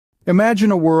Imagine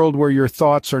a world where your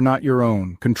thoughts are not your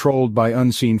own, controlled by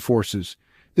unseen forces.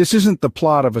 This isn't the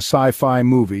plot of a sci-fi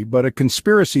movie, but a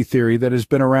conspiracy theory that has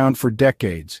been around for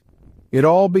decades. It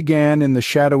all began in the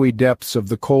shadowy depths of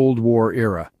the Cold War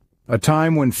era, a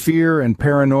time when fear and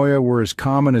paranoia were as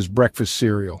common as breakfast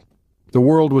cereal. The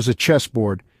world was a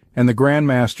chessboard, and the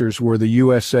grandmasters were the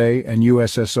USA and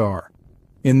USSR.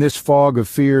 In this fog of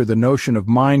fear, the notion of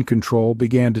mind control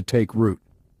began to take root.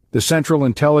 The Central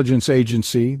Intelligence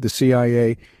Agency, the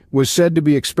CIA, was said to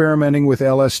be experimenting with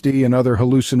LSD and other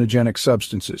hallucinogenic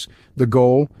substances. The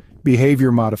goal?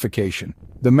 Behavior modification.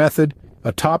 The method?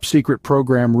 A top-secret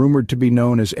program rumored to be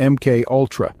known as MK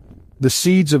Ultra. The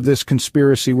seeds of this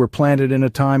conspiracy were planted in a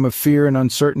time of fear and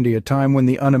uncertainty, a time when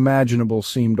the unimaginable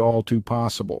seemed all too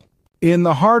possible. In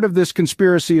the heart of this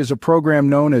conspiracy is a program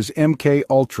known as MK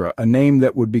Ultra, a name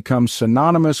that would become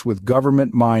synonymous with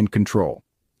government mind control.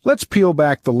 Let's peel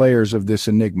back the layers of this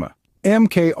enigma.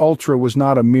 MK Ultra was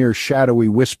not a mere shadowy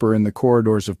whisper in the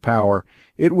corridors of power.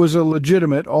 It was a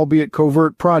legitimate, albeit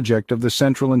covert, project of the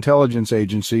Central Intelligence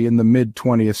Agency in the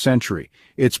mid-20th century.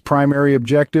 Its primary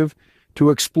objective?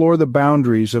 To explore the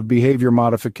boundaries of behavior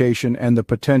modification and the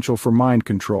potential for mind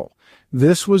control.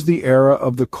 This was the era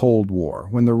of the Cold War,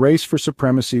 when the race for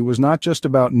supremacy was not just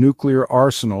about nuclear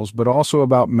arsenals, but also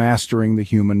about mastering the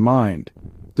human mind.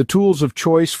 The tools of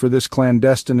choice for this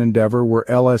clandestine endeavor were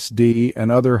LSD and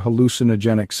other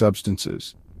hallucinogenic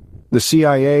substances. The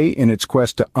CIA, in its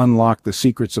quest to unlock the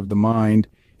secrets of the mind,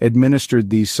 administered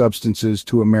these substances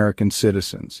to American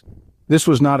citizens. This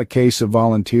was not a case of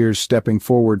volunteers stepping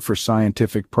forward for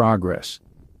scientific progress.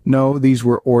 No, these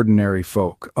were ordinary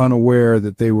folk, unaware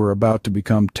that they were about to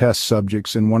become test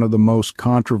subjects in one of the most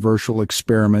controversial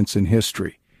experiments in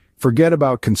history. Forget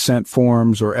about consent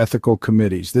forms or ethical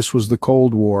committees. This was the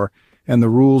Cold War, and the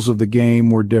rules of the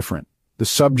game were different. The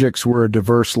subjects were a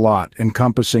diverse lot,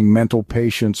 encompassing mental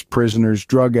patients, prisoners,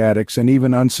 drug addicts, and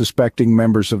even unsuspecting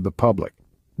members of the public.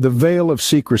 The veil of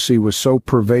secrecy was so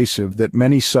pervasive that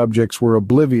many subjects were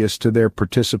oblivious to their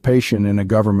participation in a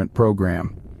government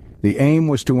program. The aim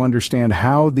was to understand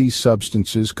how these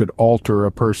substances could alter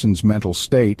a person's mental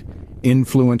state,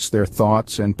 influence their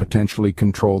thoughts, and potentially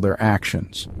control their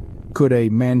actions. Could a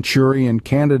Manchurian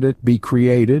candidate be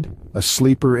created, a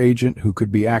sleeper agent who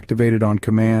could be activated on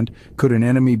command? Could an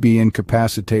enemy be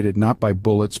incapacitated not by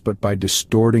bullets but by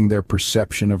distorting their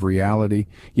perception of reality?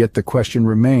 Yet the question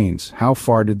remains, how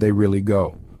far did they really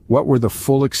go? What were the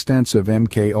full extents of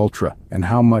MK Ultra, and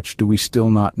how much do we still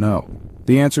not know?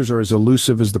 The answers are as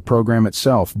elusive as the program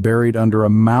itself, buried under a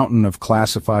mountain of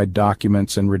classified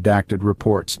documents and redacted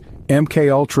reports.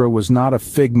 MK Ultra was not a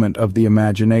figment of the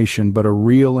imagination, but a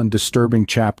real and disturbing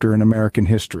chapter in American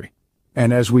history.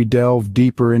 And as we delve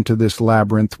deeper into this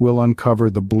labyrinth, we'll uncover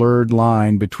the blurred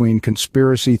line between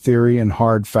conspiracy theory and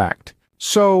hard fact.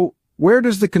 So, where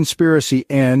does the conspiracy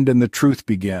end and the truth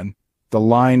begin? The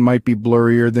line might be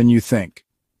blurrier than you think.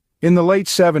 In the late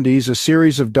 70s, a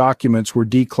series of documents were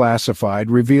declassified,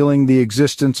 revealing the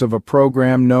existence of a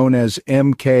program known as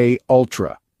MK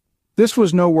Ultra. This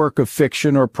was no work of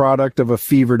fiction or product of a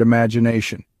fevered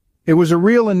imagination. It was a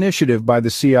real initiative by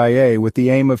the CIA with the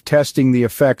aim of testing the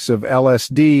effects of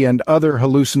LSD and other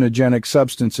hallucinogenic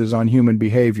substances on human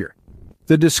behavior.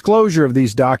 The disclosure of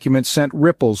these documents sent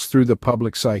ripples through the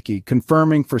public psyche,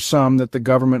 confirming for some that the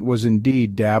government was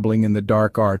indeed dabbling in the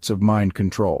dark arts of mind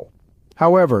control.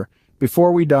 However,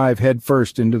 before we dive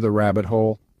headfirst into the rabbit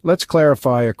hole, let's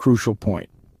clarify a crucial point.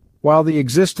 While the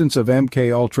existence of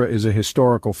MK Ultra is a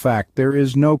historical fact, there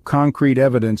is no concrete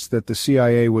evidence that the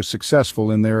CIA was successful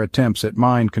in their attempts at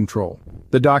mind control.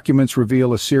 The documents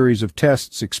reveal a series of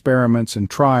tests, experiments, and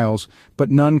trials, but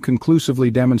none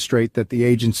conclusively demonstrate that the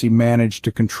agency managed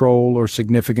to control or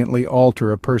significantly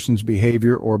alter a person's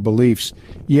behavior or beliefs.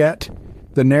 Yet,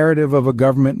 the narrative of a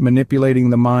government manipulating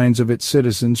the minds of its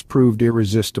citizens proved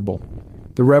irresistible.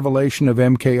 The revelation of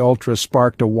MK Ultra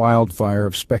sparked a wildfire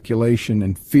of speculation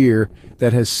and fear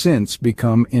that has since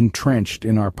become entrenched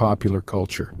in our popular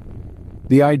culture.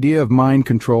 The idea of mind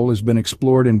control has been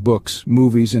explored in books,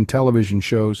 movies, and television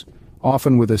shows,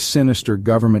 often with a sinister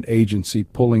government agency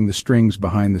pulling the strings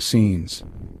behind the scenes.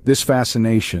 This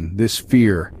fascination, this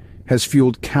fear, has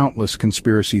fueled countless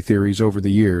conspiracy theories over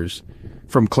the years.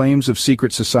 From claims of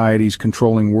secret societies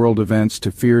controlling world events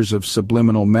to fears of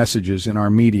subliminal messages in our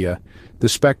media, the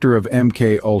specter of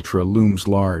MK Ultra looms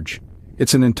large.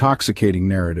 It's an intoxicating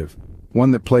narrative,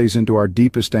 one that plays into our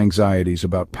deepest anxieties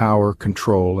about power,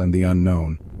 control, and the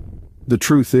unknown. The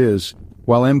truth is,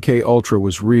 while MK Ultra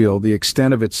was real, the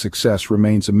extent of its success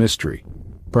remains a mystery.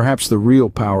 Perhaps the real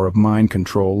power of mind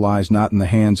control lies not in the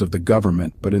hands of the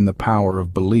government, but in the power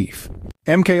of belief.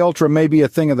 MKUltra may be a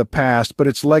thing of the past, but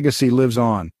its legacy lives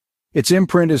on. Its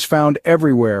imprint is found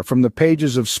everywhere, from the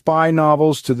pages of spy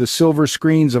novels to the silver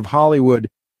screens of Hollywood,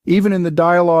 even in the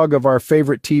dialogue of our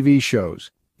favorite TV shows.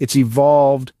 It's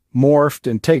evolved, morphed,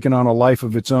 and taken on a life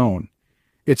of its own.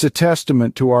 It's a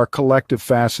testament to our collective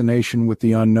fascination with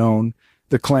the unknown,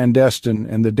 the clandestine,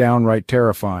 and the downright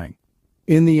terrifying.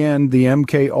 In the end, the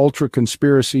MKUltra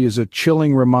conspiracy is a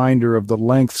chilling reminder of the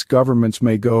lengths governments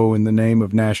may go in the name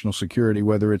of national security.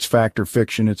 Whether it's fact or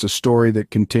fiction, it's a story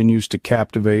that continues to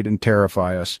captivate and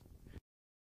terrify us.